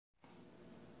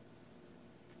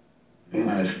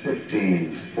Minus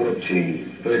 15,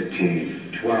 14,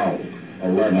 13, 12,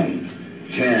 11,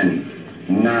 10,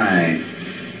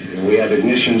 9. We have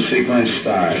ignition sequence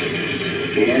start.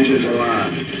 The engines are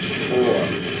on. 4,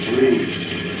 3,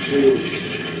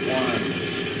 2,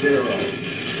 1, 0.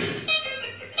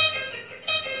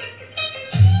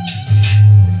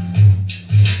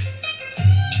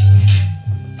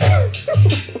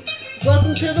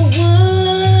 Welcome to the one.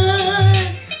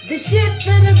 This shit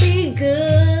finna be good.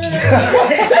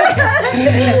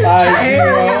 Alright,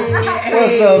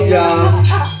 what's up, y'all?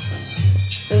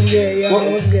 What's good,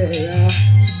 y'all? What's good, y'all?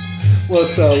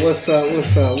 What's up?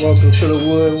 Welcome to the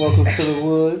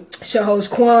wood. It's your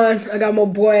host Quan. I got my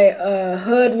boy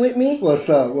Hud with me. What's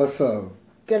up?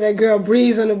 Got that girl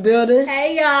Breeze in the building.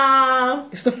 Hey y'all!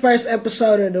 It's the first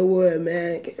episode of The Wood,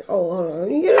 man. Oh, hold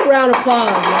on. You get a round of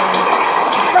applause, man.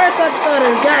 The first episode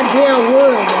of the goddamn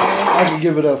Wood, man. I can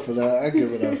give it up for that.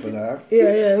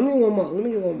 Yeah. Let me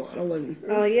get one more. I wasn't.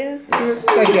 Oh yeah?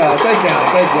 Thank y'all.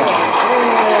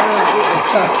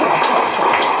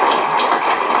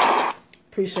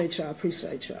 Appreciate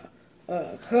y'all.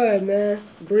 Hud, man.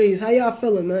 Breeze, how y'all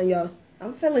feeling, man, y'all?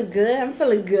 I'm feeling good.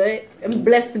 I'm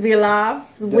blessed to be alive.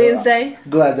 It's Wednesday.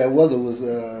 Glad that weather was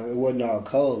it wasn't all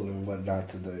cold and whatnot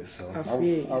today, so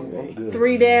I'm good.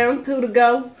 3 down, 2 to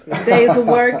go. Days of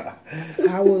work.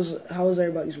 How was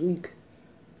everybody's week?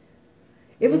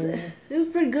 It was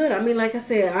pretty good. I mean, like I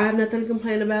said, I have nothing to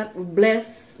complain about. We're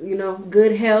blessed,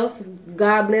 good health.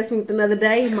 God bless me with another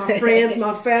day. My friends,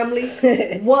 my family.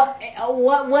 What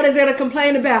is there to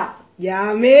complain about?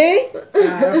 Yeah, I mean,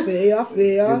 I feel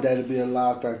y'all. Good day to be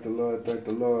alive. Thank the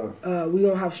Lord. We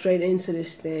gonna hop straight into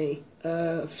this thing.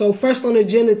 So first on the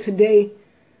agenda today,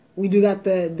 we do got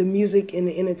the music and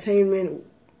the entertainment.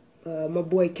 My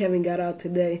boy Kevin got out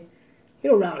today.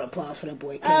 Round of applause for that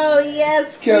boy Kevin. Oh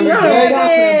yes, Kevin. Round of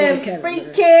applause for that boy Kevin. Free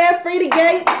Man. care, free the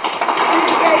gates.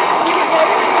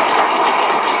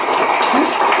 See,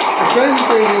 the crazy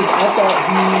thing is,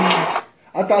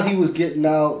 I thought he was getting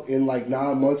out in like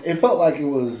 9 months. It felt like it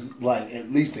was like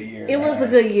at least a year. It was a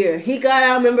good year. He got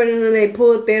out, remember, and then they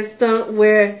pulled that stunt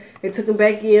where they took him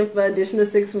back in for additional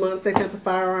 6 months. They got the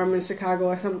firearm in Chicago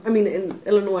or something. I mean, in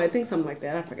Illinois, I think something like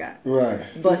that. I forgot. Right.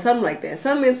 But something like that.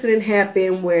 Some incident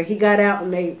happened where he got out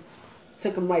and they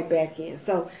took him right back in.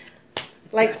 So,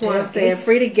 like Quan said,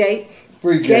 free the gates.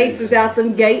 Free Gates is out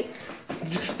them gates.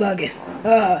 Just thugging.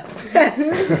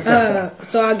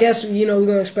 So I guess we're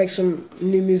gonna expect some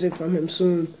new music from him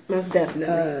soon. Most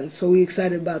definitely. So we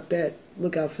excited about that.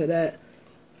 Look out for that.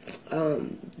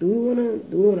 Do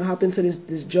we wanna hop into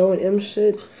this Joe and M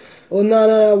shit? Well,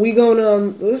 no. We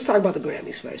gonna let's talk about the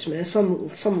Grammys first, man.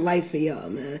 Some light for y'all,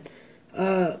 man.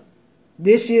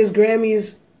 This year's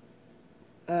Grammys,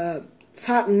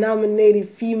 top nominated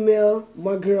female,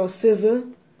 my girl SZA.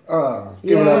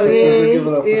 Give it up for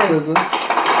SZA.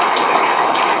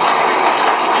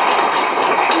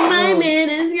 My man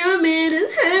is your man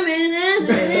is her man.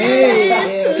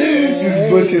 Just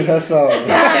butchered her song. My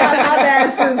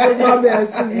bad,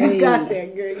 SZA. You got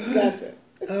that, girl. You got that.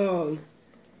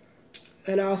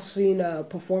 And I've seen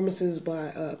performances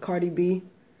by Cardi B.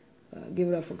 Give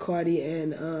it up for Cardi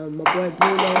and my boy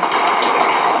Bruno.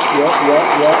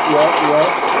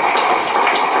 Yep.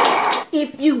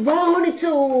 If you wanted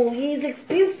to, he's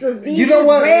expensive. These You know is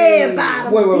what? red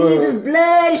bottoms. Wait. These is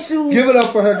blood shoes. Give it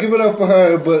up for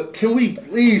her. But can we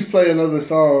please play another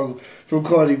song from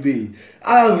Cardi B?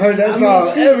 I've heard that song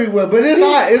everywhere, but it's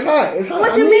hot.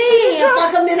 What you mean?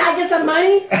 Fuck them, then I get some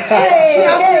money.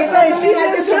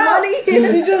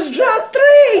 She just dropped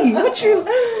 3. What you?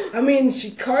 I mean,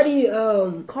 Cardi.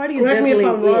 Cardi is correct me if I'm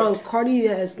definitely wrong. it. Cardi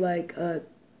has like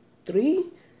 3.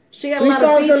 She got a 3 lot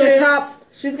songs of on the features. top.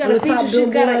 She's got on a the top feature. She's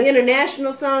got an Billboard.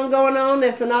 international song going on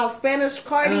that's in all Spanish.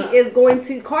 Cardi is going to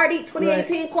 2018.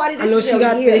 Right. Cardi. I know she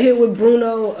got the hit with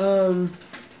Bruno.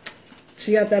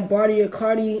 She got that Barty or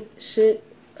Cardi shit,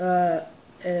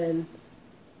 and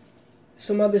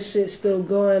some other shit still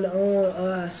going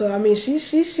on. So I mean, she's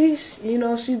she's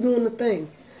doing the thing.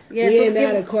 Yeah, we ain't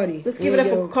mad at Cardi. Let's give it up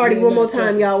for Cardi one more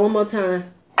time, y'all. One more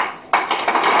time.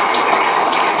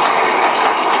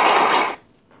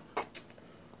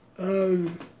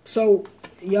 So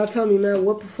y'all tell me, man,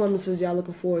 what performances y'all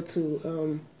looking forward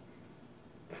to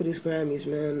for these Grammys,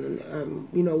 man? And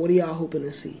what are y'all hoping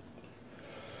to see?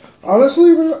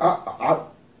 Honestly, I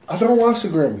don't watch the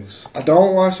Grammys. I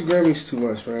don't watch the Grammys too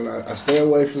much, man. I stay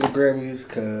away from the Grammys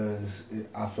because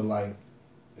I feel like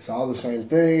it's all the same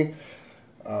thing.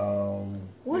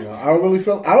 What? I don't really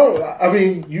feel. I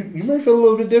mean, you may feel a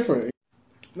little bit different.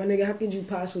 My nigga, how could you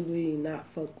possibly not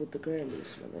fuck with the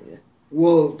Grammys, my nigga?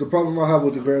 Well, the problem I have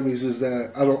with the Grammys is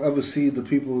that I don't ever see the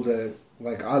people that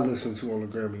like I listen to on the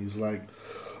Grammys. Like,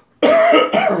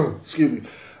 excuse me,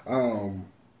 um,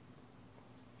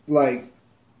 like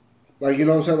you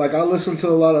know what I'm saying. Like I listen to a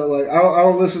lot of like I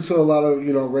don't listen to a lot of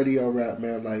radio rap,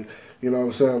 man. Like you know what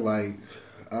I'm saying. Like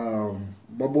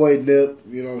my boy Nip,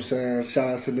 you know what I'm saying. Shout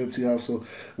out to Nipsey Hussle.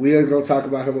 We are gonna talk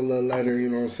about him a little later. You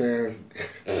know what I'm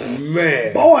saying.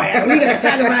 Man, Boy, we gonna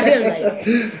talk about him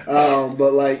later.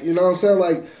 but like you know what I'm saying.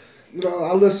 Like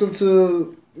I listen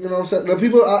to. You know what I'm saying? The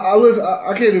people I listen,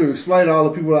 I can't even explain all the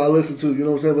people that I listen to. You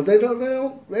know what I'm saying? But they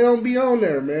don't be on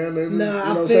there, man. And, Nah, you know I what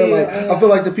I'm feel, saying? Like I feel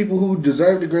like the people who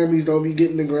deserve the Grammys don't be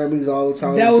getting the Grammys all the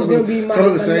time. That was gonna be some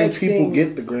of the my same next people thing.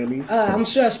 get the Grammys. I'm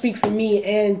sure I speak for me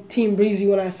and Team Breezy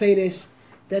when I say this,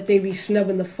 that they be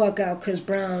snubbing the fuck out Chris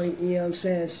Brown. You know what I'm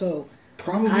saying? So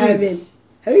Probably. I haven't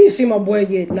you seen my boy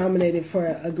get nominated for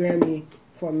a Grammy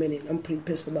for a minute? I'm pretty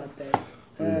pissed about that.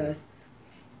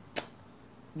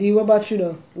 D, what about you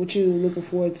though? What you looking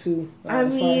forward to? I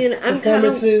as far mean, as I'm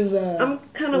performances.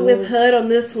 kind of with HUD on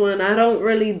this one. I don't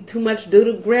really too much do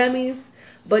the Grammys,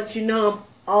 but I'm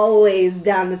always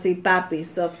down to see Papi.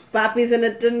 So if Papi's in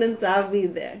attendance, I'll be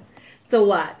there to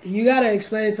watch. You gotta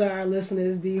explain to our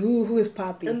listeners, D, who is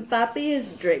Papi? And Papi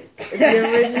is Drake, the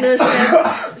original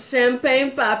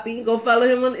Champagne Papi. Go follow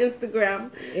him on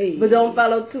Instagram, Hey. but don't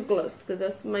follow too close because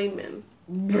that's my man.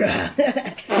 Bruh.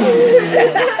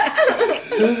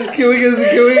 Can we get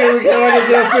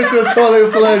the official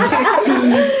toilet flush?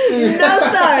 No,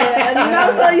 sorry. No,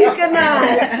 so you cannot.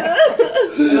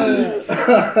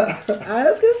 Alright,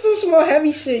 let's get some more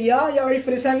heavy shit, y'all. Y'all ready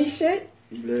for this heavy shit?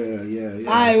 Yeah.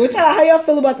 Alright, how y'all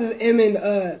feel about this M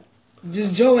and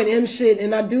just Joe and M shit?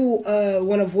 And I do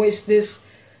want to voice this.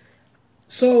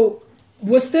 So,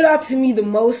 what stood out to me the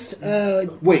most?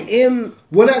 Wait, M.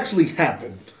 what actually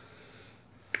happened?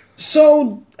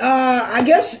 So, I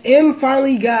guess M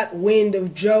finally got wind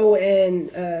of Joe, and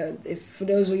if for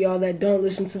those of y'all that don't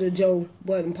listen to the Joe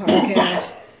Budden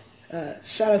podcast,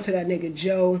 shout out to that nigga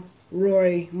Joe,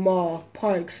 Rory, Maul,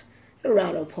 Parks. Get a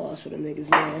round of applause for them niggas,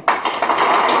 man.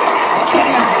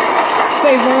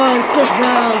 Savon, Chris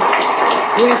Brown,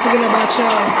 we ain't forgetting about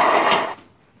y'all.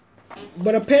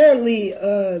 But apparently,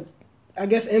 I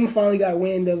guess M finally got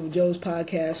wind of Joe's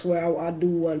podcast, where I do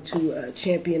want to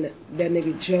champion that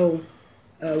nigga Joe.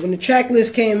 When the track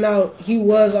list came out, he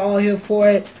was all here for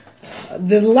it.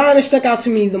 The line that stuck out to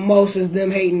me the most is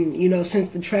them hating, since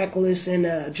the track list,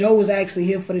 and Joe was actually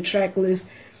here for the track list.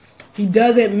 He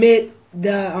does admit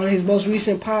on his most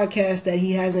recent podcast that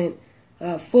he hasn't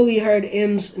fully heard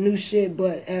M's new shit,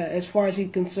 but as far as he's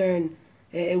concerned,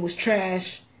 it was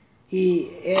trash.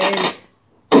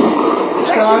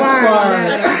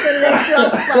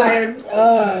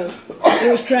 It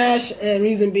was trash, and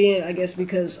reason being, I guess,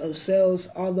 because of sales.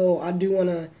 Although I do want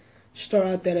to start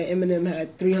out that Eminem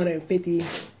had 350. I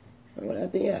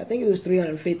think it was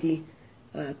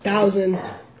 350,000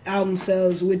 album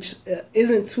sales, which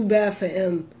isn't too bad for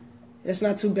M. It's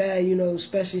not too bad,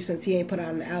 especially since he ain't put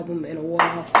out an album in a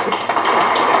while. Let's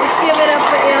give it up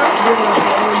for M.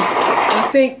 I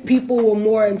think people were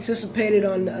more anticipated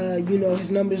on,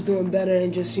 his numbers doing better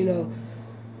and just,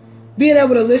 being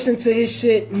able to listen to his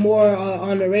shit more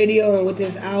on the radio, and with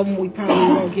this album, we probably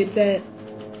won't get that.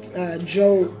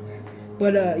 Joe,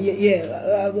 but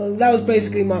that was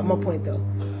basically my point, though.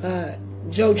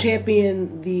 Joe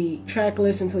championed the track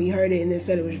list until he heard it and then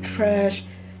said it was trash.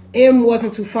 M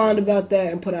wasn't too fond about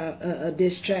that and put out a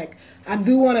diss track. I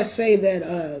do want to say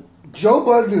that Joe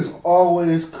Budden is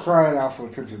always crying out for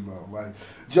attention, though. Like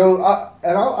Joe, I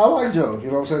like Joe. You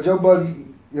know what I'm saying? Joe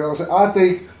Budden. You know what I'm saying? I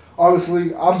think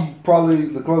honestly, I'm probably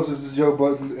the closest to Joe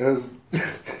Budden as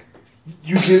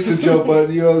you get to Joe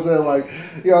Budden. You know what I'm saying? Like,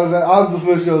 you know what I'm saying? I'm the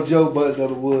official Joe Budden of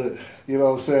the wood. You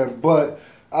know what I'm saying? But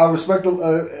I respect,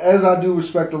 as I do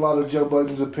respect a lot of Joe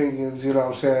Budden's opinions. You know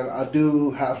what I'm saying? I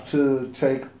do have to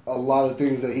take a lot of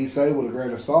things that he say with a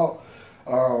grain of salt.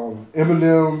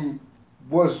 Eminem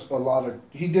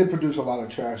he did produce a lot of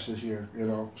trash this year,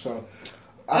 so.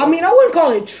 I wouldn't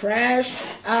call it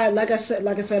trash. Like I said,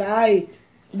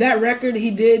 that record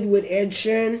he did with Ed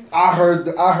Sheeran. I heard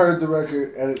the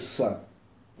record and it sucked.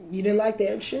 You didn't like the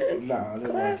Ed Sheeran? Nah, I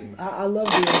didn't like it. I love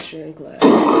the Ed Sheeran collab.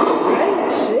 Right?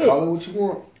 Shit. Call it what you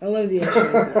want. I love the Ed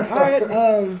Sheeran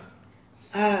collab.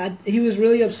 Alright, he was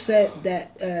really upset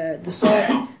that the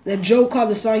song that Joe called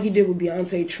the song he did with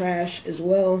Beyonce trash as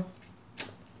well.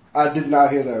 I did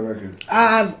not hear that record.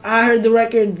 I heard the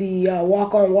record, the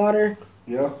Walk on Water.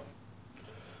 Yeah.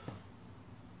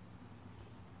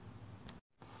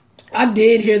 I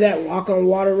did hear that Walk on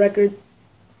Water record.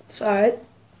 It's alright.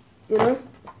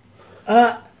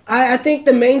 I I think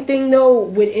the main thing though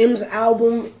with M's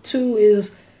album too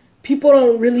is people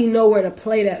don't really know where to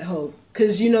play that hoe.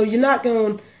 Cause you're not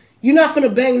gonna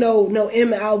bang no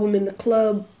M album in the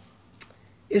club.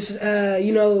 It's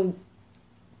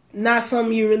not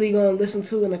something you really gonna listen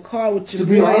to in the car with your To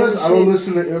be boys and honest, I don't shit.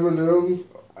 listen to Eminem.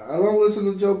 I don't listen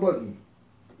to Joe Budden.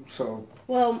 So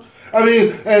Well, I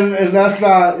mean, and that's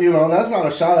not that's not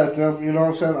a shot at them. You know what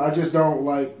I'm saying? I just don't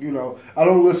like I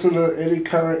don't listen to any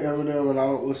current Eminem and I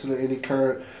don't listen to any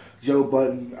current Joe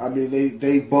Budden. I mean,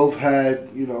 they both had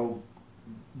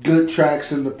good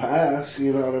tracks in the past.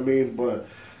 You know what I mean? But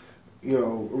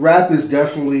rap is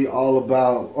definitely all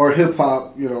about, or hip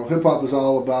hop. Hip hop is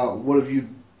all about what have you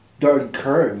done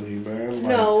currently, man. Like,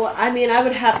 no, I mean, I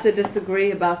would have to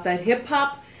disagree about that. Hip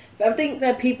hop, I think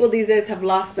that people these days have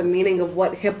lost the meaning of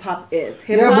what hip hop is.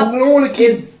 Hip yeah, hop but we don't want to keep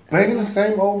is, banging the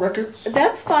same old records.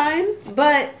 that's fine,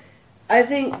 but I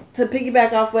think to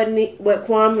piggyback off what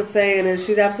Quan was saying, and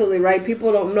she's absolutely right,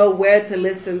 people don't know where to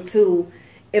listen to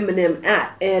Eminem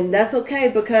at, and that's okay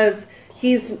because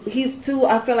he's too,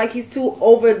 I feel like he's too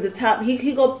over the top.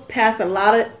 He go past a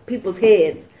lot of people's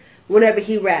heads whenever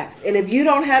he raps. And if you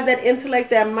don't have that intellect,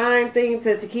 that mind thing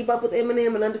to keep up with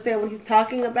Eminem and understand what he's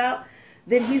talking about,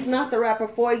 then he's not the rapper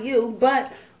for you.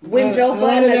 But when Joe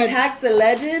Budden attacked the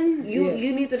legend, you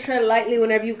need to tread lightly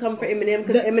whenever you come for Eminem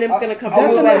because Eminem's gonna come.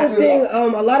 That's for another thing.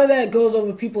 A lot of that goes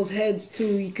over people's heads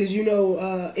too, because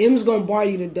M's gonna bar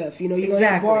you to death. You're gonna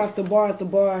have bar after bar after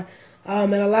bar,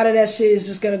 and a lot of that shit is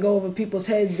just gonna go over people's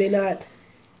heads. They're not.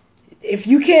 If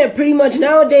you can't, pretty much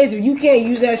nowadays, if you can't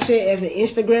use that shit as an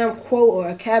Instagram quote or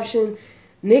a caption,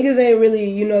 niggas ain't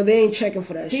really, they ain't checking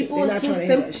for that People shit. They're not trying to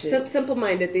hear that shit.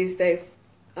 simple-minded these days.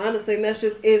 Honestly, and that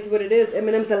just is what it is.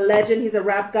 Eminem's a legend. He's a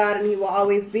rap god, and he will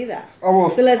always be that.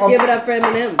 So let's give it up for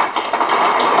Eminem.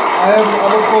 I'm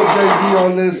gonna quote Jay-Z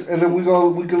on this, and then we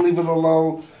can leave it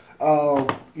alone.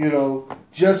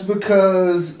 Just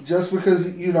because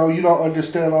you don't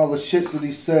understand all the shit that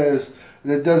he says,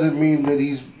 that doesn't mean that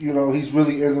he's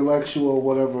really intellectual or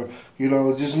whatever.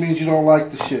 It just means you don't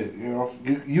like the shit.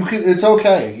 You can. It's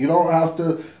okay. You don't have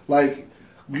to like.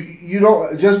 You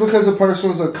don't just because a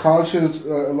person's a conscious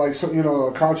a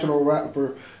conscionable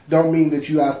rapper don't mean that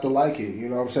you have to like it. You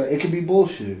know what I'm saying? It can be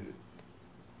bullshit.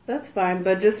 That's fine,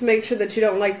 but just make sure that you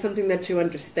don't like something that you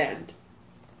understand.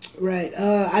 Right.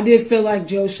 I did feel like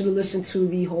Joe should have listened to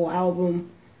the whole album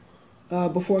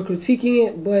before critiquing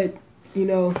it, but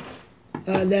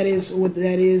that is what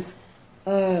that is.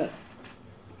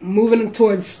 Moving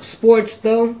towards sports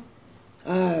though.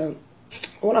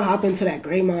 I want to hop into that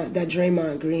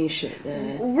Draymond Green shit,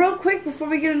 man. Real quick before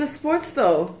we get into sports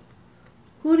though,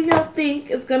 who do y'all think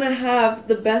is gonna have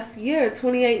the best year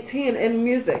 2018 in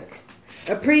music?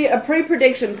 A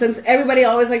pre-prediction, since everybody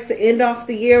always likes to end off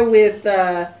the year with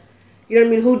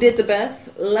who did the best.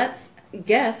 Let's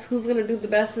guess who's gonna do the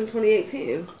best in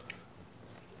 2018.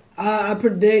 I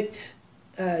predict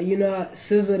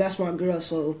SZA, that's my girl,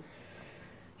 so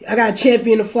I got to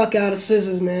champion the fuck out of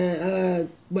SZA, man.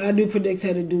 But I do predict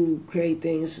her to do great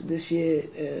things this year.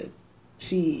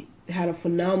 She had a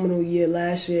phenomenal year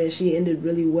last year. She ended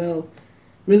really well,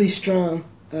 really strong.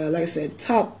 Like I said,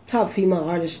 top female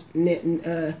artist,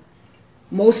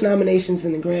 most nominations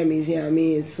in the Grammys. You know what I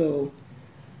mean? So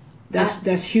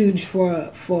that's huge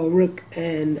for Rook,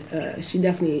 and she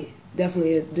definitely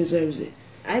deserves it.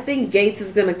 I think Gates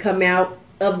is gonna come out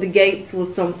of the gates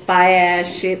with some fire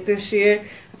ass shit this year.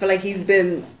 I feel like he's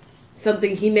been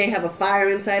something. He may have a fire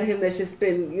inside him that's just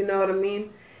been, you know what I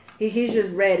mean? He's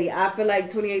just ready. I feel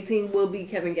like 2018 will be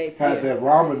Kevin Gates' year. Had that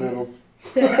ramen in him.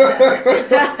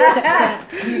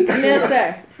 Yes,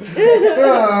 sir.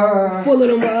 Full of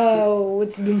them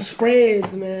with them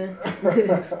spreads, man.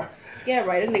 Yeah,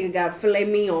 right. That nigga got filet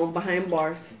mignon behind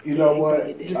bars. You know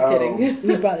what? Just kidding.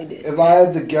 He probably did. If I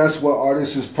had to guess what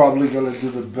artist is probably gonna do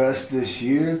the best this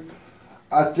year,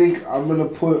 I think I'm gonna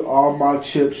put all my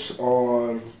chips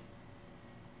on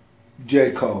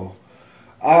J. Cole.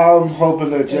 I'm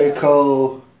hoping that J.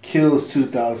 Cole kills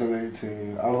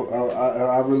 2018.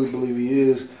 I really believe he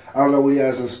is. I don't know what he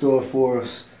has in store for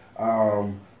us,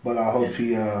 but I hope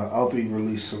he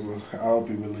release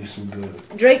some good.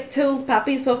 Drake too.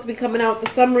 Poppy's supposed to be coming out with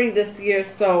the summary this year,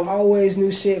 so Always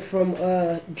new shit from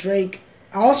Drake.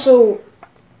 Also,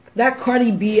 that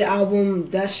Cardi B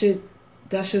album, that's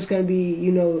just gonna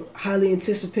be highly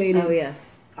anticipated. oh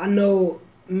yes. I know,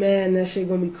 man, that shit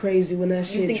gonna be crazy when that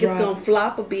shit You think drop. it's gonna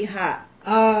flop or be hot?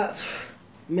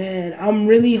 Man, I'm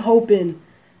really hoping.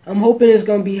 I'm hoping it's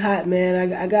gonna be hot,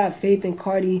 man. I got faith in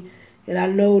Cardi, and I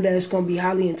know that it's gonna be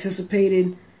highly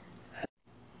anticipated.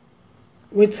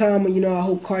 With time, I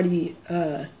hope Cardi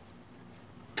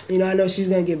You know, I know she's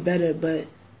gonna get better, but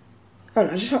I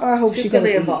don't know. I hope She's she's gonna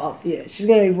gonna evolve. Yeah, she's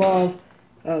gonna evolve,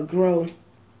 grow.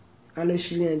 I know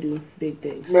she's gonna do big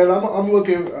things. Man, I'm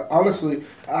looking, honestly,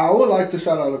 I would like to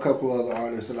shout out a couple other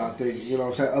artists that I think, you know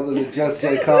what I'm saying, other than just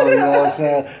J. Cole, you know what I'm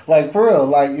saying? Like, for real,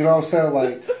 like, you know what I'm saying?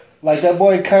 Like that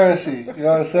boy Currency, you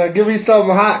know what I'm saying? Give me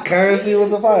something hot, Currency, what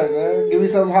the fuck, man? Give me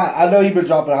something hot. I know you've been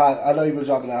dropping hot, I know you've been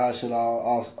dropping that hot shit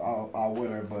all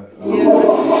winter, but.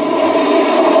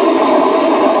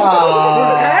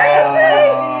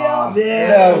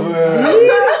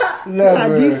 That's how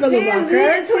you feel This about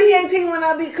year, Currency? 2018 when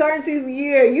I beat Currency's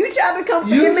year. You try to come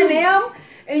for Eminem,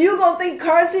 and you gonna think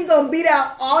Currency gonna beat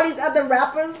out all these other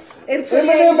rappers in 2018?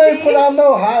 Eminem ain't put out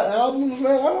no hot albums,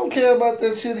 man. I don't care about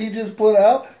that shit he just put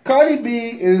out. Cardi B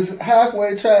is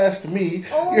halfway trash to me.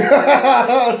 Oh. You know what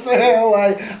I'm saying?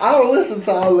 Like, I don't listen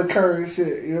to all the current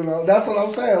shit, you know? That's what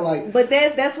I'm saying. Like, But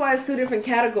that's why it's two different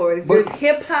categories. But- There's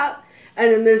hip hop,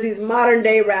 and then there's these modern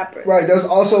day rappers. right, that's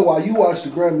also why you watch the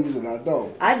Grammys and I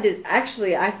don't. I did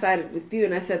actually. I sided with you,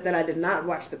 and I said that I did not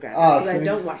watch the Grammys Ah, because I see?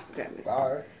 don't watch the Grammys.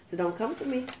 All right. So don't come for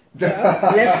me.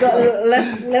 Let's go.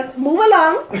 Let's move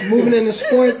along. Moving into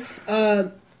sports,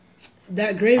 that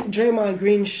great Draymond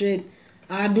Green shit.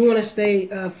 I do want to say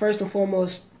first and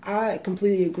foremost, I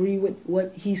completely agree with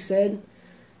what he said.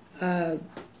 The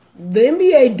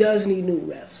NBA does need new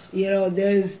refs. You know,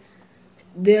 there's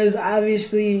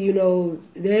obviously, you know,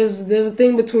 there's a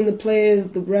thing between the players,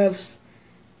 the refs.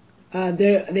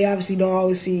 They obviously don't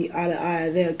always see eye to eye.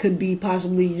 There could be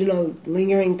possibly, you know,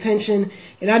 lingering tension,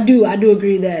 and I do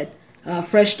agree that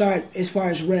fresh start as far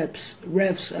as refs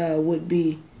would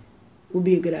be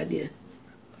a good idea.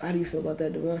 How do you feel about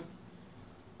that, Devon?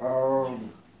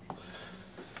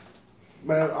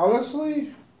 Man,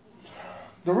 honestly,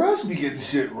 the refs be getting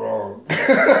shit wrong. Yeah,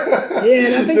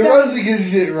 and I think the that's refs be getting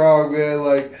shit wrong, man.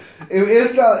 Like,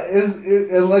 it's not,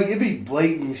 like, it be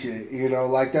blatant shit, you know,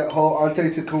 like that whole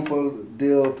Antetokounmpo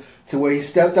deal to where he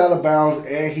stepped out of bounds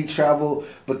and he traveled,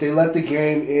 but they let the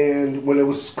game end when it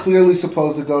was clearly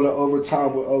supposed to go to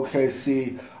overtime with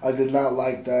OKC. I did not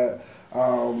like that.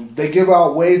 They give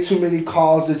out way too many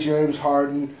calls to James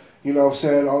Harden. You know what I'm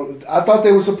saying? I thought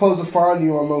they were supposed to find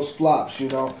you on those flops, you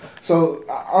know? So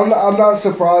I'm not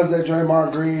surprised that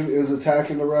Draymond Green is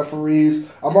attacking the referees.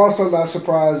 I'm also not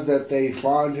surprised that they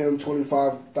fined him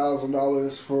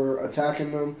 $25,000 for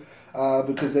attacking them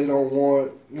because they don't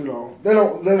want, you know, they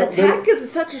don't. Attack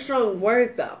is such a strong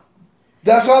word, though.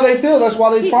 That's how they feel. That's why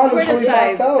they He fined him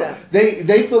criticized $25,000. them.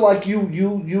 They feel like you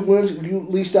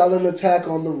leashed out an attack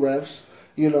on the refs.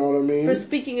 You know what I mean? For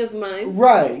speaking his mind.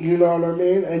 Right, you know what I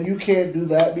mean? And you can't do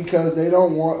that because they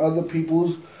don't want other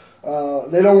people's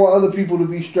to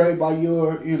be straight by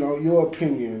your, you know, your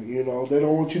opinion, you know. They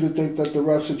don't want you to think that the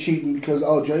refs are cheating because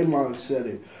Draymond said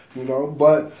it, you know.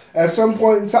 But at some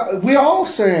point in time, we're all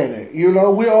saying it, you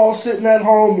know. We're all sitting at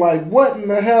home like, what in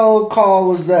the hell call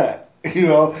was that? You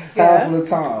know, half of the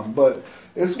time. But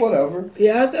it's whatever.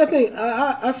 Yeah, I think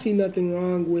I see nothing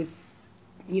wrong with,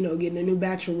 you know, getting a new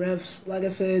batch of refs. Like I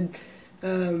said,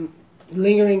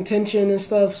 lingering tension and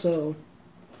stuff. So,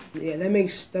 yeah, that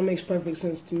makes perfect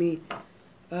sense to me.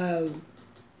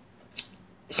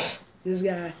 This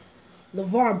guy,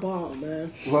 LeVar Ball,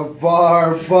 man.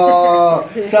 LeVar Ball.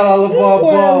 Shout out LeVar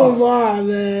Boy, Ball. LeVar,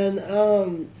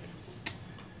 man.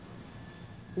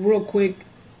 Real quick,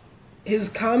 his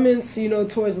comments, you know,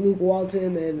 towards Luke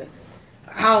Walton and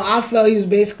how I felt he was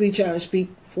basically trying to speak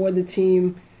for the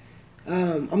team.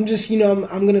 I'm just, you know,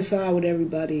 I'm gonna side with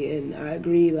everybody, and I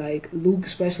agree. Like Luke,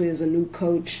 especially as a new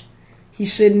coach, he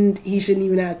shouldn't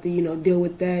even have to, you know, deal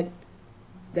with that.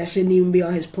 That shouldn't even be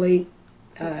on his plate.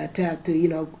 To have to, you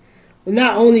know,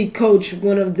 not only coach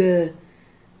one of the,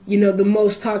 you know, the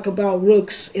most talk about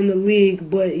rooks in the league,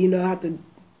 but you know, have to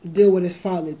deal with his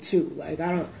father too. Like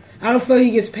I don't feel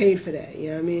he gets paid for that. You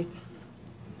know what I mean?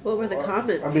 What were the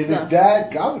comments? I mean, his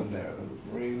dad got him there.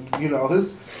 I mean, you know,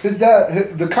 his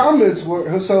dad. The comments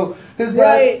were so his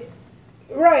dad.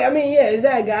 Right. I mean, yeah, his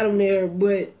dad got him there,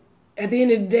 but at the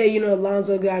end of the day, you know,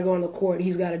 Lonzo got to go on the court.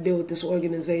 He's got to deal with this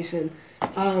organization.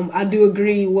 I do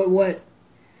agree with what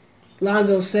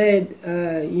Lonzo said.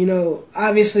 You know,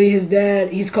 obviously his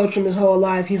dad, he's coached him his whole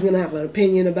life. He's gonna have an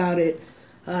opinion about it.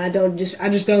 I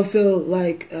just don't feel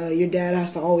like your dad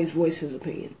has to always voice his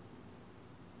opinion.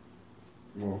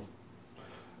 Well,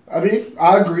 I mean,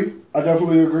 I agree. I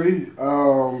definitely agree.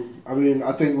 I mean,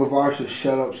 I think LeVar should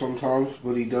shut up sometimes,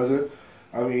 but he doesn't.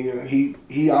 I mean,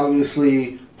 he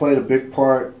obviously played a big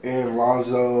part in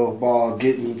Lonzo Ball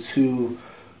getting to,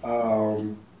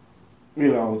 you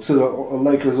know, to the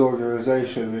Lakers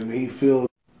organization, and he feels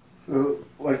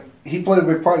like he played a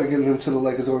big part in getting him to the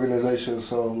Lakers organization.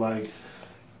 So, like,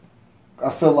 I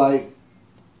feel like,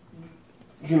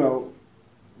 you know,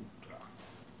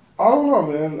 I don't know,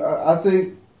 man. I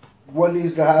think what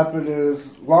needs to happen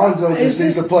is Lonzo just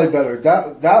needs to play better.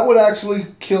 That would actually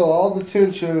kill all the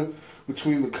tension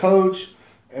between the coach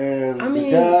and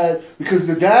the dad, because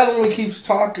the dad only keeps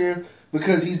talking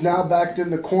because he's now backed in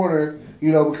the corner,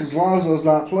 you know, because Lonzo's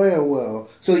not playing well.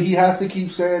 So he has to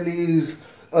keep saying these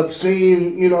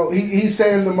obscene, you know, he's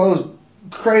saying the most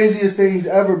craziest things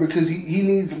ever because he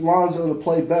needs Lonzo to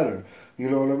play better. You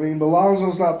know what I mean? But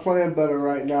Lonzo's not playing better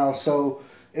right now, so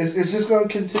it's just going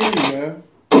to continue, man.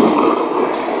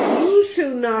 You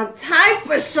shooting all type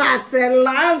of shots at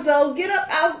Lonzo. Get up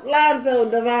out Lonzo,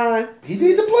 Devon. He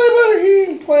needs to play better. He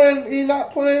ain't playing. He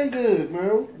not playing good,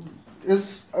 man.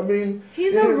 He's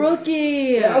a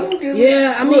rookie. Yeah, I don't give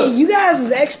I mean, you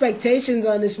guys' expectations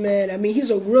on this man. I mean, he's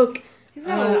a rook.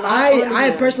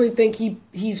 I personally think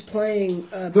he's playing.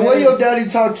 The way your daddy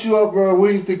talked you up, bro,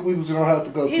 we didn't think we was gonna have to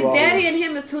go through all His daddy this. and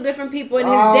him is two different people, and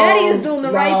his daddy is doing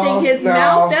the right thing. His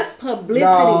mouth, that's publicity.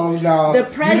 No. The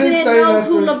president knows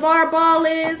who nothing. LeVar Ball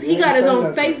is. He got his own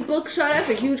nothing. Facebook show. That's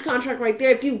a huge contract right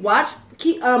there. If you watch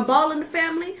Ball in the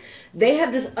Family, they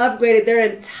have just upgraded their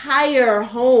entire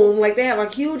home. Like, they have a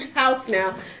huge house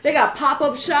now. They got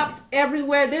pop-up shops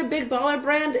everywhere. Their Big Baller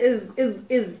brand is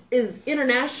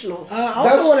international. I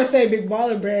also want to say Big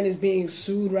Baller brand is being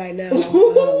sued right now.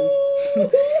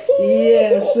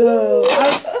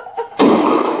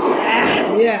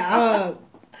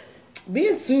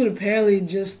 Being sued apparently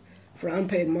just for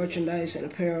unpaid merchandise and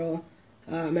apparel.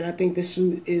 And I think the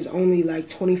suit is only like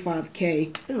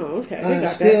 $25,000. Oh, okay.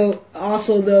 Still,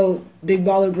 also though, Big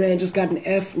Baller brand just got an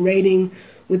F rating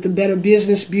with the Better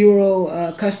Business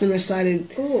Bureau. Customers cited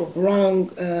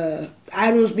wrong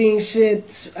items being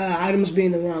shipped, items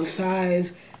being the wrong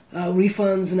size,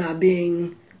 refunds not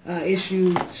being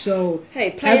issued. So,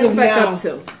 hey, as of back now, up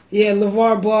too. Yeah,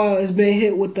 LeVar Ball has been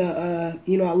hit with a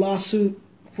lawsuit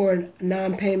for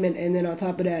non-payment, and then on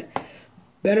top of that,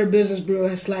 Better Business Bureau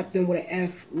has slapped them with an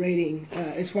F rating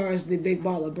as far as the Big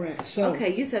Baller brand. So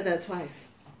okay, you said that twice.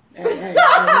 Hey,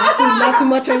 not too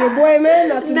much on your boy, man.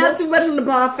 Not too much on the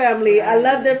Ball family. I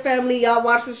love their family. Y'all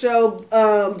watch the show.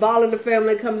 Ball in the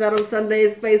Family comes out on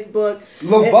Sundays. Facebook.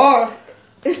 LeVar.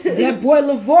 That boy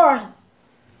LeVar. All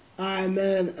right,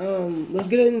 man. Let's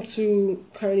get into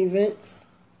current events.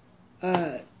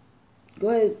 Go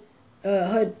ahead,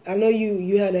 Hud. I know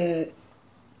you had a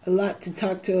lot to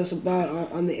talk to us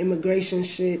about on the immigration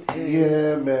shit.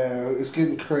 Yeah, man, it's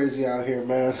getting crazy out here,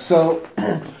 man. So,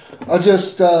 I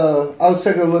was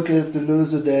taking a look at the news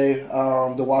today,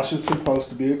 the Washington Post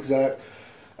to be exact,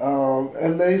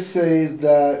 and they say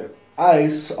that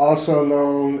ICE, also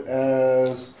known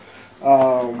as,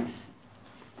 let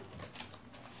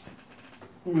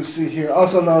me see here,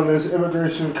 also known as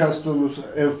Immigration Customs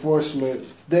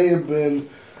Enforcement, they have been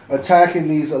attacking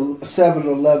these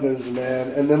 7-Elevens,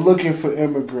 man, and they're looking for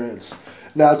immigrants.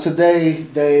 Now, today,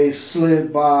 they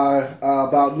slid by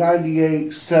about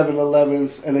 98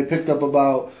 7-Elevens, and they picked up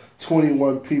about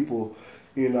 21 people,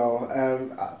 you know.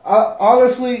 And I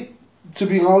honestly, to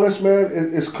be honest, man,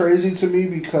 it's crazy to me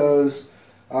because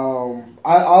I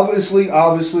obviously,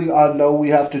 I know we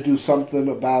have to do something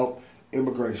about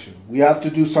immigration. We have to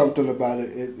do something about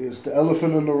it. It's the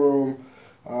elephant in the room.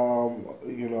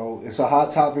 You know, it's a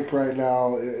hot topic right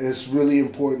now. It's really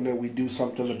important that we do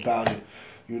something about it,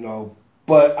 you know.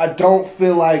 But I don't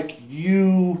feel like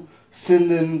you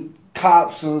sending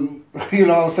cops and, you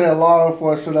know what I'm saying, law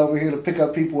enforcement over here to pick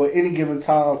up people at any given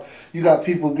time. You got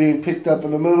people being picked up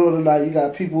in the middle of the night. You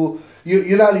got people,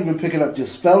 you're not even picking up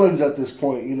just felons at this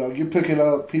point. You know, you're picking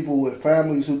up people with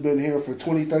families who've been here for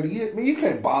 20, 30 years. I mean, you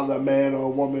can't bother a man or a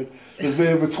woman who's been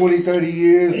here for 20, 30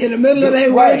 years. In the middle of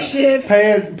their work shift.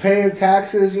 Paying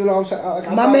taxes, you know what I'm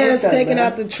saying? My man's taking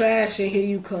out the trash and here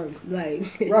you come. Like,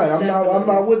 right, I'm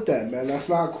not with that, man. That's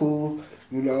not cool.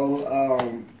 You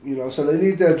know, so they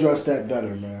need to address that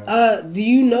better, man. Do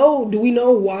we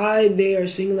know why they are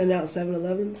singling out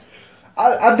 7-Elevens?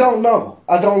 I don't know.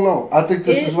 I think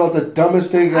this is about the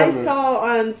dumbest thing ever. I saw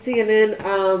on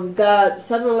CNN that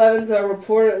 7-Elevens are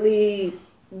reportedly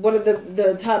one of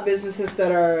the top businesses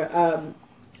that are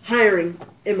hiring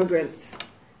immigrants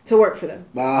to work for them.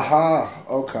 Aha,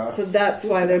 okay. So that's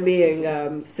why they're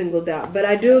being singled out. But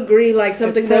I do agree, like,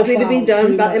 something does need to be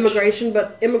done about immigration,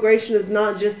 but immigration is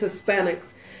not just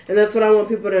Hispanics. And that's what I want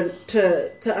people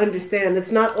to understand.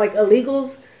 It's not like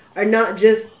illegals are not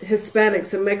just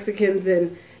Hispanics and Mexicans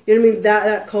and, you know what I mean,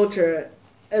 that culture.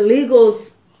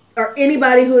 Illegals are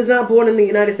anybody who is not born in the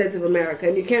United States of America.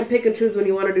 And you can't pick and choose when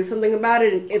you want to do something about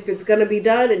it. And if it's going to be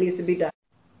done, it needs to be done.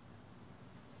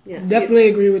 Yeah, definitely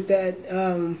agree with that.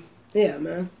 Yeah,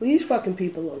 man. Leave these fucking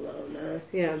people alone, man.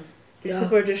 Yeah. These Yeah.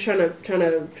 people are just trying to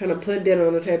put dinner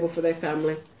on the table for their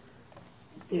family.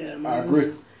 Yeah, man. I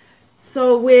agree.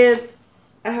 So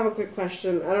I have a quick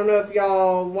question. I don't know if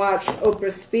y'all watched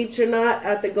Oprah's speech or not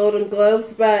at the Golden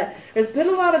Globes, but there's been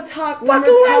a lot of talk. Fucking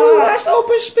right, we watched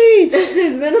Oprah's speech.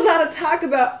 There's been a lot of talk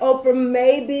about Oprah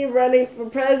maybe running for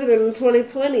president in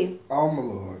 2020. Oh my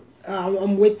lord.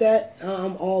 I'm with that.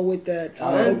 I'm all with that.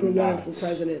 I am Oprah running not. for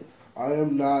president. I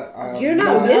am not. I am You're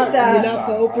not with that. You're not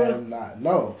for Oprah? I am not.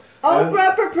 No.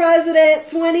 Oprah for president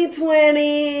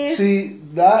 2020. See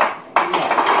that?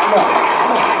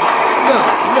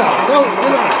 No, don't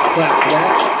clap for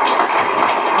that.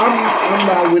 I'm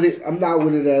not with it. I'm not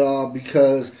with it at all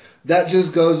because that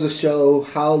just goes to show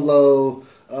how low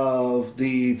of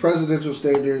the presidential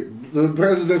standard,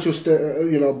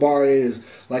 bar is.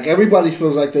 Like everybody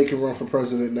feels like they can run for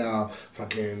president now.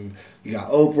 Fucking, you got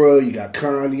Oprah, you got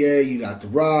Kanye, you got The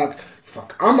Rock.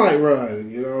 Fuck, I might run.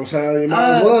 You know what I'm saying? You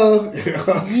might as well. You know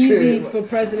what I'm Yeezy saying? for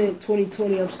president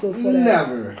 2020. I'm still for that.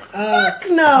 Never. Fuck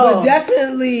no. But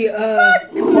definitely.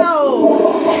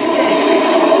 No.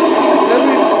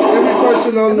 Every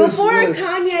person on this Before list.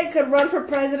 Kanye could run for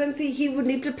presidency, he would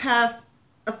need to pass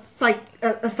a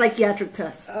psychiatric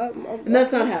test. And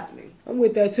that's not happening. I'm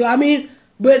with that too. I mean,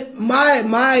 but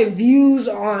my views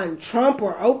on Trump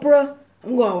or Oprah,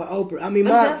 I'm going with Oprah. I mean,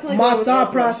 I'm my definitely going with thought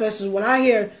Oprah. process is when I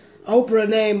hear Oprah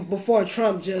name before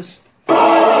Trump, just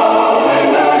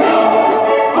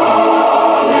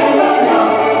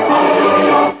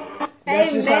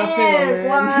that's just how I feel,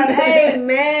 man.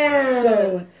 Amen.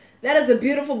 So that is a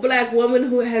beautiful black woman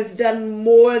who has done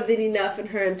more than enough in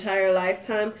her entire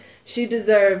lifetime. She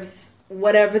deserves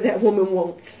whatever that woman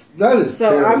wants. That is So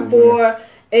terrible, I'm for, man.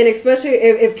 and especially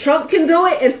if Trump can do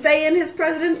it and stay in his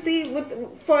presidency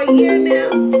for a year now.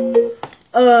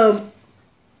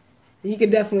 he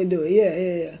could definitely do it.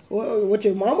 Yeah. What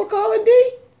your mama calling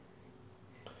D?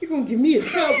 You gonna give me a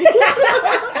trouble.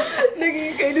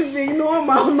 Nigga, you can't just be ignoring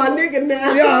my nigga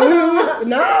now. Yeah,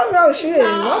 no, shit.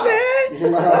 My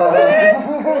bad.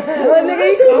 Well, nigga,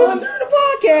 you calling during the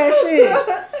podcast,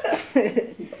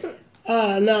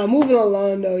 shit. No, moving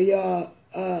along though, y'all.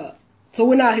 So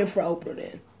we're not here for Oprah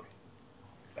then.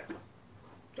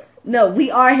 No, we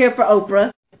are here for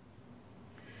Oprah.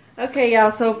 Okay,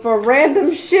 y'all. So for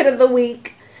random shit of the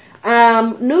week,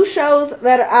 new shows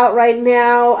that are out right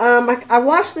now. I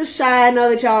watched The Chi. I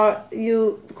know that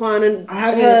you, Quan and I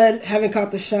haven't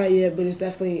caught The Chi yet, but it's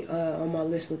definitely on my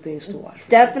list of things to watch.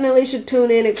 Definitely should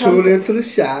tune in. It Tune into the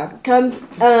shop. comes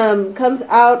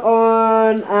out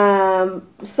on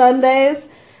Sundays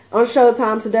on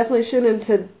Showtime. So definitely tune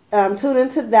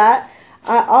into that.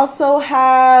 I also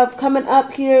have coming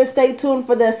up here. Stay tuned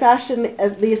for the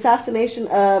assassination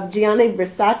of Gianni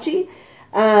Versace.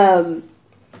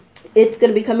 It's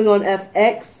going to be coming on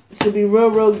FX. Should be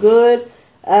real good.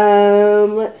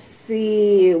 Let's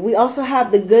see. We also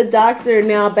have The Good Doctor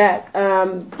now back.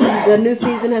 The new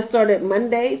season has started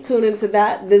Monday. Tune into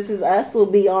that. This Is Us will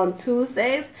be on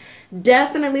Tuesdays.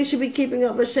 Definitely should be keeping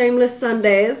up with Shameless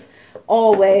Sundays.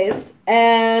 Always.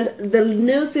 And the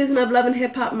new season of Love and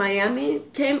Hip Hop Miami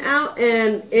came out,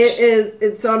 and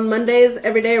it's on Mondays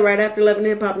every day right after Love and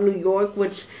Hip Hop New York,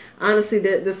 which honestly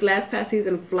this past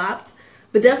season flopped.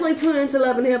 But definitely tune into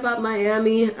Love and Hip Hop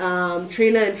Miami.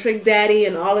 Trina and Trick Daddy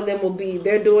and all of them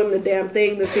they're doing the damn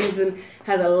thing. The season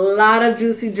has a lot of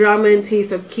juicy drama and tea,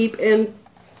 so keep in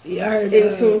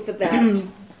tune for that.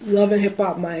 Love and Hip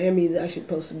Hop Miami is actually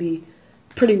supposed to be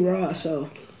pretty raw, so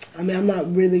I mean I'm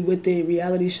not really with the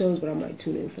reality shows, but I might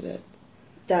tune in for that.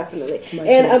 Definitely.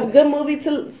 And a good movie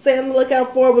to stay on the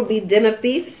lookout for would be Den of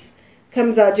Thieves.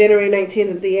 Comes out January 19th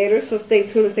in theaters, so stay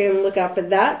tuned and stay on the lookout for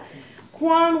that.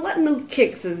 Quan, what new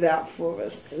kicks is out for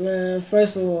us? Man,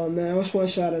 first of all, man, I just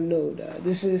want y'all to know that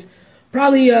this is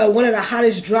probably one of the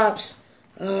hottest drops,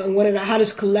 one of the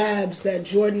hottest collabs that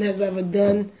Jordan has ever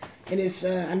done. And it's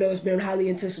I know it's been highly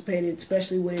anticipated,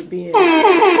 especially with it being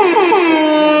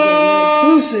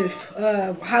exclusive.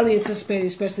 Highly anticipated,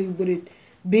 especially with it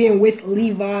being with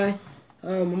Levi.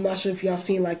 I'm not sure if y'all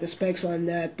seen like the specs on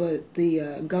that, but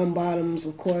the gum bottoms,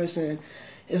 of course, and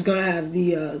it's gonna have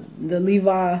the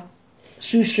Levi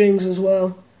shoestrings as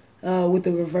well with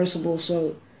the reversible.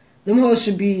 So them hoes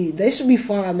should be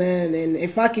fine, man. And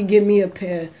if I could get me a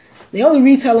pair, they only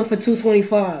retailing for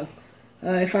 $225.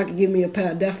 If I could give me a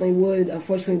pair, I definitely would.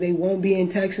 Unfortunately, they won't be in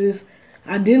Texas.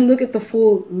 I didn't look at the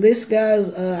full list,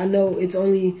 guys. I know it's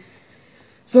only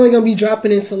gonna be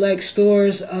dropping in select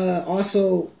stores.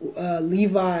 Also,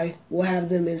 Levi will have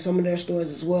them in some of their stores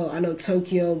as well. I know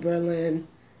Tokyo, Berlin,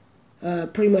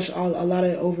 pretty much a lot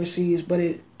of overseas, but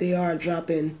they are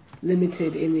dropping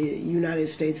limited in the United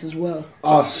States as well.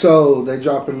 So they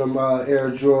dropping them Air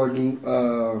Jordan.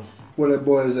 Where that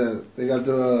boy is at? They got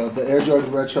the Air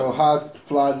Jordan Retro Hot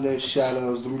Fly Night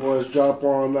Shadows. The boys drop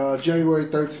on January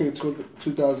 13th,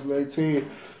 2018.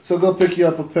 So go pick you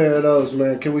up a pair of those,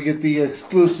 man. Can we get the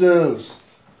exclusives?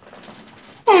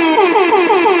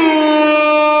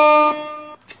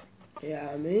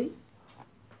 Yeah, I mean.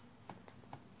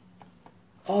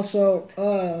 Also,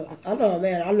 I know,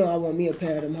 man. I know I want me a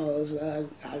pair of them hoes.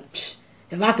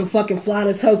 If I can fucking fly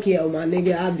to Tokyo, my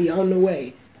nigga, I'd be on the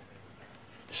way.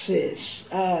 Shit.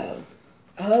 We're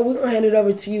gonna hand it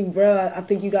over to you, bro. I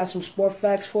think you got some sport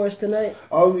facts for us tonight.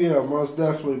 Oh yeah, most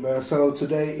definitely, man. So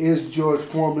today is George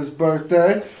Foreman's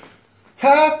birthday.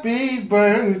 Happy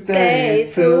birthday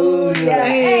to you.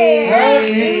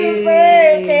 Happy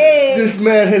birthday. This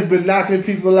man has been knocking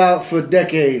people out for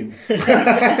decades. Now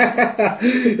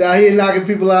he ain't knocking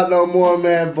people out no more,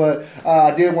 man. But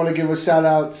I did want to give a shout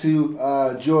out to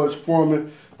George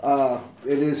Foreman.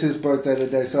 It is his birthday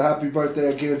today, so happy birthday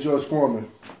again, George Foreman.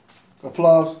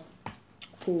 Applause.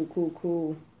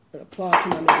 Cool. And applause to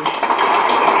my nigga.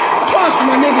 Applause to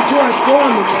my nigga George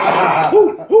Foreman, man.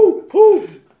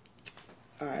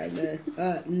 All right,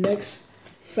 man. Next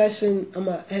session, I'm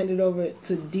going to hand it over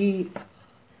to D.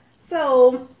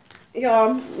 So,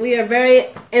 y'all, we are very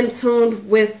in tune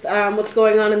with what's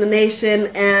going on in the nation,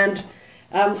 and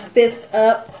fist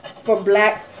up for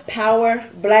Black Power.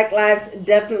 Black lives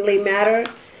definitely matter.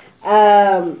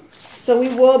 So we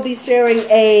will be sharing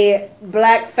a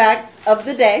Black fact of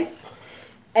the day.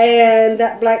 And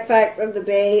that Black fact of the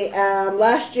day,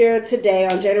 last year today,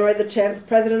 on January the 10th,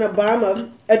 President Obama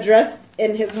addressed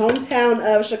in his hometown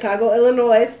of Chicago,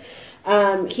 Illinois,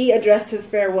 he addressed his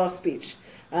farewell speech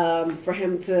for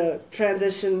him to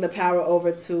transition the power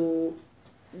over to,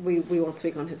 we won't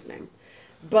speak on his name.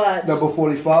 But Number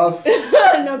 45.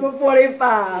 Number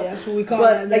 45. Yeah, that's what we call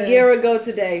but that, man. A year ago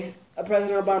today,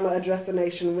 President Obama addressed the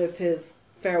nation with his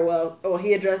farewell. Oh,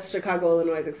 he addressed Chicago,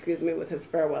 Illinois, with his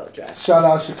farewell address. Shout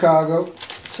out Chicago.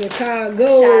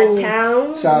 Chicago.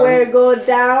 Chi-town, where it go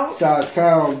down.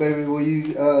 Chi-town, baby. Where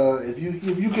you, if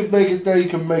you can make it there, you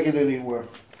can make it anywhere.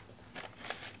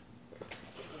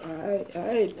 All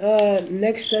right.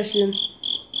 Next session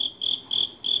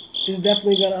is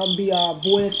definitely gonna be our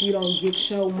boy if you don't get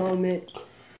your moment.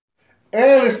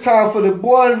 And it's time for the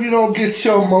boy if you don't get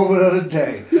your moment of the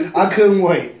day. I couldn't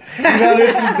wait. You know,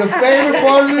 this is the favorite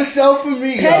part of the show for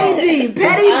me, y'all. Petty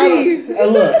D.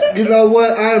 And look, you know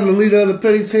what? I am the leader of the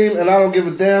Petty team, and I don't give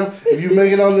a damn if you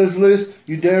make it on this list.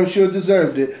 You damn sure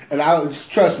deserved it, and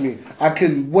trust me, I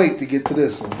couldn't wait to get to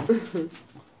this one.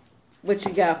 What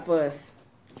you got for us?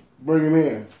 Bring him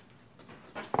in.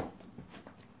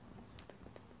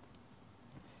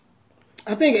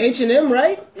 I think H&M,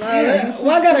 right? Yeah,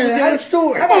 well, I gotta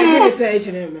give it to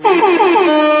H&M, man.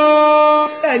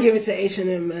 Gotta give it to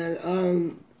H&M,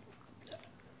 man.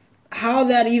 How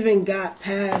that even got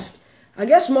past, I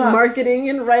guess Marketing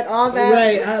and all that.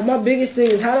 Right. My biggest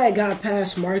thing is how that got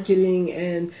past marketing,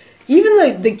 and even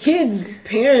like the kids'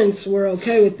 parents were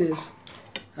okay with this.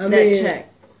 I mean, check.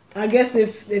 I guess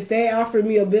if they offered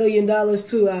me $1 billion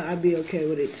too, I'd be okay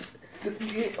with it.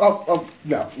 No,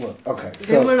 look, okay.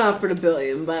 They went off for the $1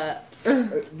 billion, but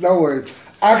no worries.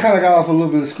 I kind of got off a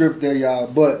little bit of script there, y'all.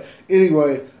 But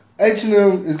anyway,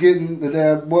 H&M is getting the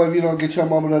damn boy if you don't get your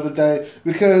moment of the day,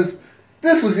 because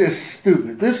this was just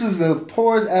stupid. This is the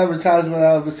poorest advertisement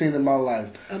I've ever seen in my life.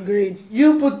 Agreed.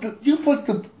 You put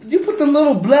the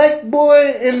little black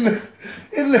boy in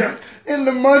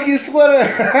the monkey sweater.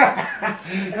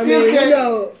 I mean,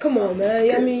 come on,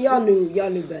 man. I mean, y'all knew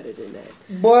better than that.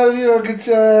 Boy, you don't get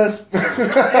your ass.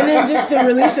 And then just to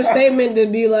release a statement to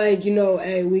be like,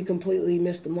 hey, we completely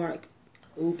missed the mark.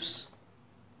 Oops.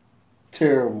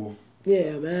 Terrible.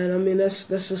 Yeah, man. I mean, that's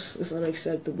just it's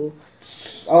unacceptable.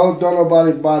 Don't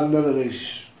nobody buy none of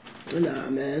this. Nah,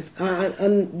 man.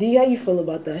 D, how you feel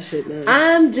about that shit, man?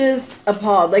 I'm just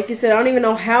appalled. Like you said, I don't even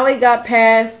know how it got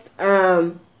past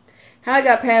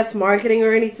marketing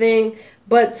or anything.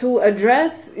 But to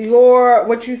address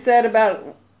what you said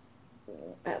about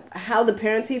how the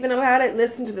parents even allowed it,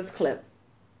 listen to this clip.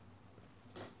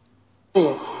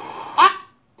 For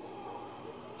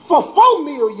 $4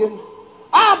 million,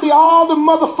 I'll be all the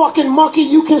motherfucking monkey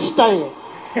you can stand.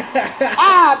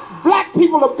 Black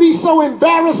people will be so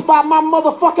embarrassed by my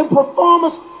motherfucking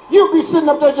performance, you'll be sitting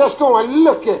up there just going,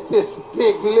 look at this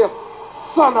big lip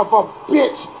son of a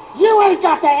bitch. You ain't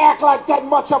got to act like that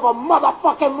much of a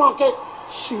motherfucking monkey.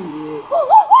 Shit.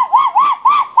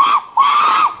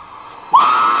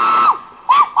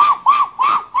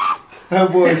 That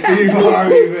boy Steve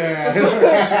Harvey, man.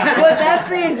 But that's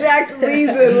the exact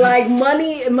reason. Like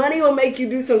money will make you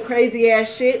do some crazy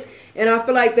ass shit. And I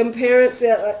feel like them parents,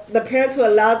 the parents who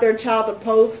allowed their child to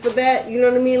pose for that, you know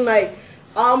what I mean? Like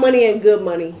all money ain't good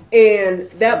money.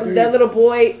 And that little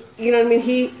boy, you know what I mean?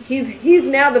 He's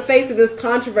now the face of this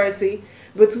controversy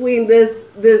between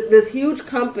this huge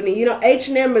company. You know,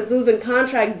 H&M is losing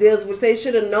contract deals, which they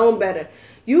should have known better.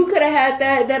 You could have had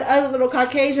that other little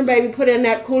Caucasian baby put in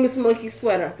that coolest monkey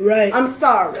sweater. Right. I'm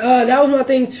sorry. That was my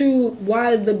thing too.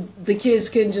 Why the kids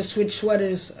couldn't just switch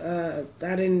sweaters? I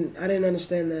didn't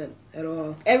understand that at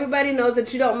all. Everybody knows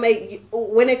that you don't make.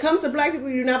 When it comes to black people,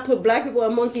 you do not put black people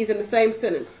and monkeys in the same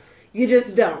sentence. You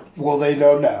just don't. Well, they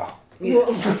know now. Yeah.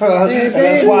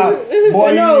 That's why.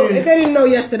 Boy, if they didn't know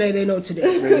yesterday, they know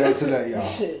today. They know today, y'all.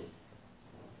 Shit.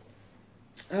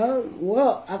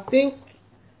 Well, I think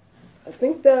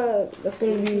that's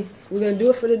gonna be. We're gonna do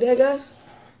it for today, guys.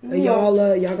 Y'all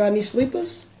got any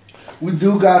sleepers? We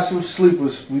do got some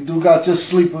sleepers. We do got your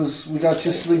sleepers. We got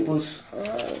your sleepers.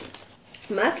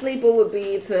 My sleeper would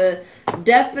be to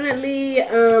definitely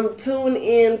tune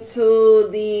into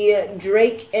the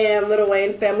Drake and Lil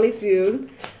Wayne Family Feud.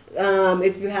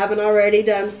 If you haven't already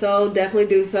done so, definitely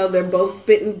do so. They're both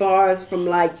spitting bars from,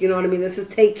 like, you know what I mean? This is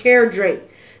Take Care Drake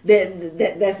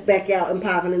that's back out and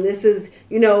popping. And this is,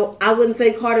 you know, I wouldn't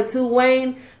say Carter 2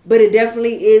 Wayne, but it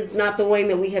definitely is not the Wayne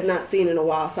that we have not seen in a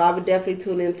while. So I would definitely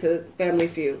tune into Family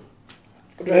Feud.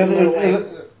 And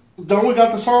don't we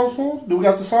got the song for him? Do we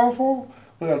got the song for him?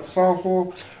 We got the song for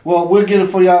him. Well, we'll get it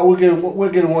for y'all. We'll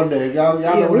get it one day. Y'all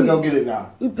know where to go get it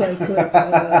now. We play a clip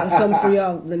something for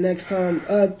y'all the next time.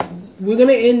 We're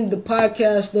gonna end the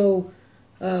podcast though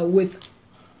with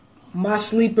my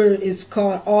sleeper. It's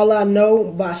called All I Know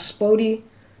by Spody.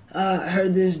 I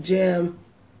heard this jam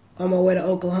on my way to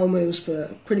Oklahoma. It was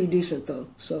pretty decent though.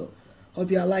 So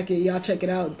hope y'all like it. Y'all check it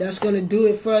out. That's gonna do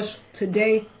it for us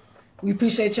today. We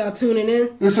appreciate y'all tuning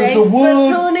in. This Thanks is the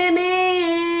Wood. for tuning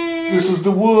in. This is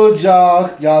the Wood, y'all.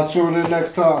 Y'all tune in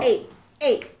next time. Hey.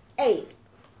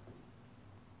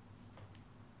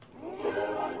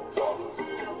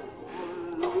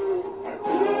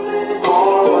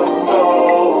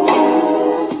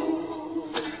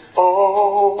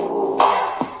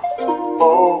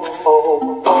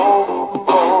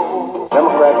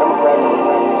 Democrat.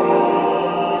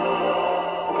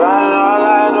 Grind all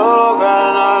I know,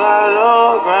 grind all I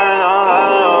know, grind all I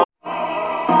know.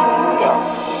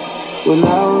 When I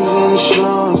was in the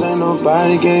slums, ain't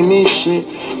nobody gave me shit.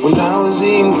 When I was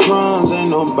eating crumbs, ain't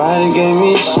nobody gave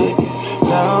me shit.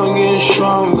 Now I'm getting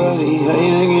stronger, they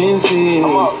hate against it.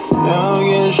 Now I'm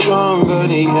getting stronger,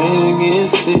 they hate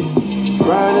against it.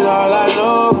 Grinding all I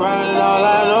know, grinding all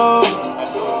I know.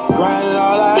 Grinding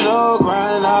all I know,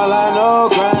 grinding all I know,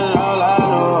 grinding all I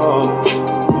know.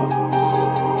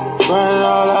 Grinding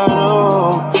all I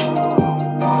know.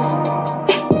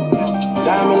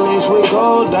 Diamond links with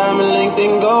gold, diamond linked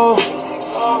in gold.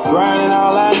 Grinding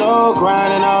all I know,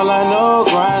 grinding all I know,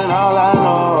 grinding all I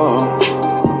know.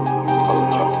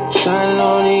 Shining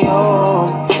on the old.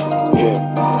 Yeah.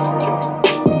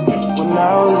 When I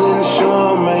was in the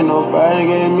slum, ain't nobody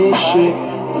gave me shit.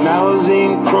 When I was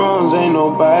eating crumbs, ain't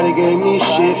nobody gave me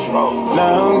shit.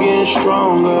 Now I'm getting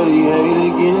stronger, they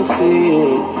hate against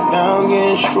it. Now I'm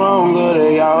getting stronger,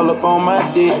 they all up on my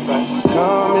dick.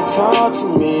 Come and talk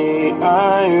to me,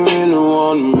 I really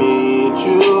wanna meet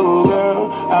you, girl.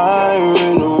 I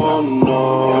really wanna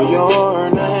know your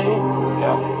name.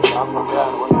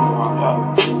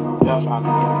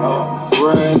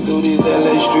 Ran through these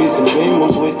LA streets and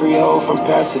Beamers with 3 hoes from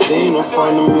Pasadena.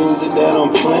 From the music that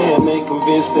I'm playing, they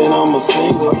convinced that I'm a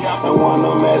singer. And one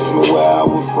of them asked me where I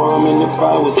was from and if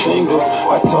I was single.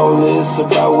 I told her it's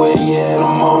about where you at,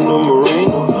 I'm on the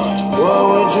marina. What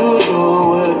would you do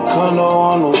with a condo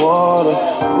on the water?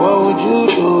 What would you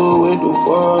do with the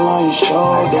world on your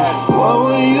shoulder? What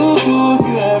would you do if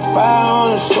you had fire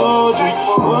on a soldier?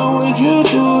 What would you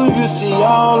do if you see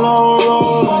all on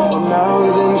rollin'? When I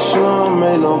was in the slum,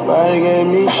 ain't nobody gave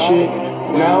me shit.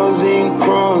 When I was eating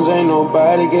crumbs, ain't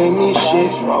nobody gave me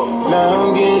shit. Now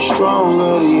I'm getting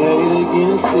stronger, they hate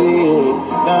against it.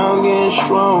 Now I'm getting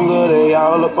stronger, they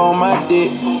all up on my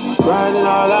dick. Grinding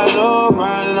all I know,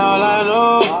 grinding all I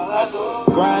know,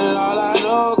 grinding all I know.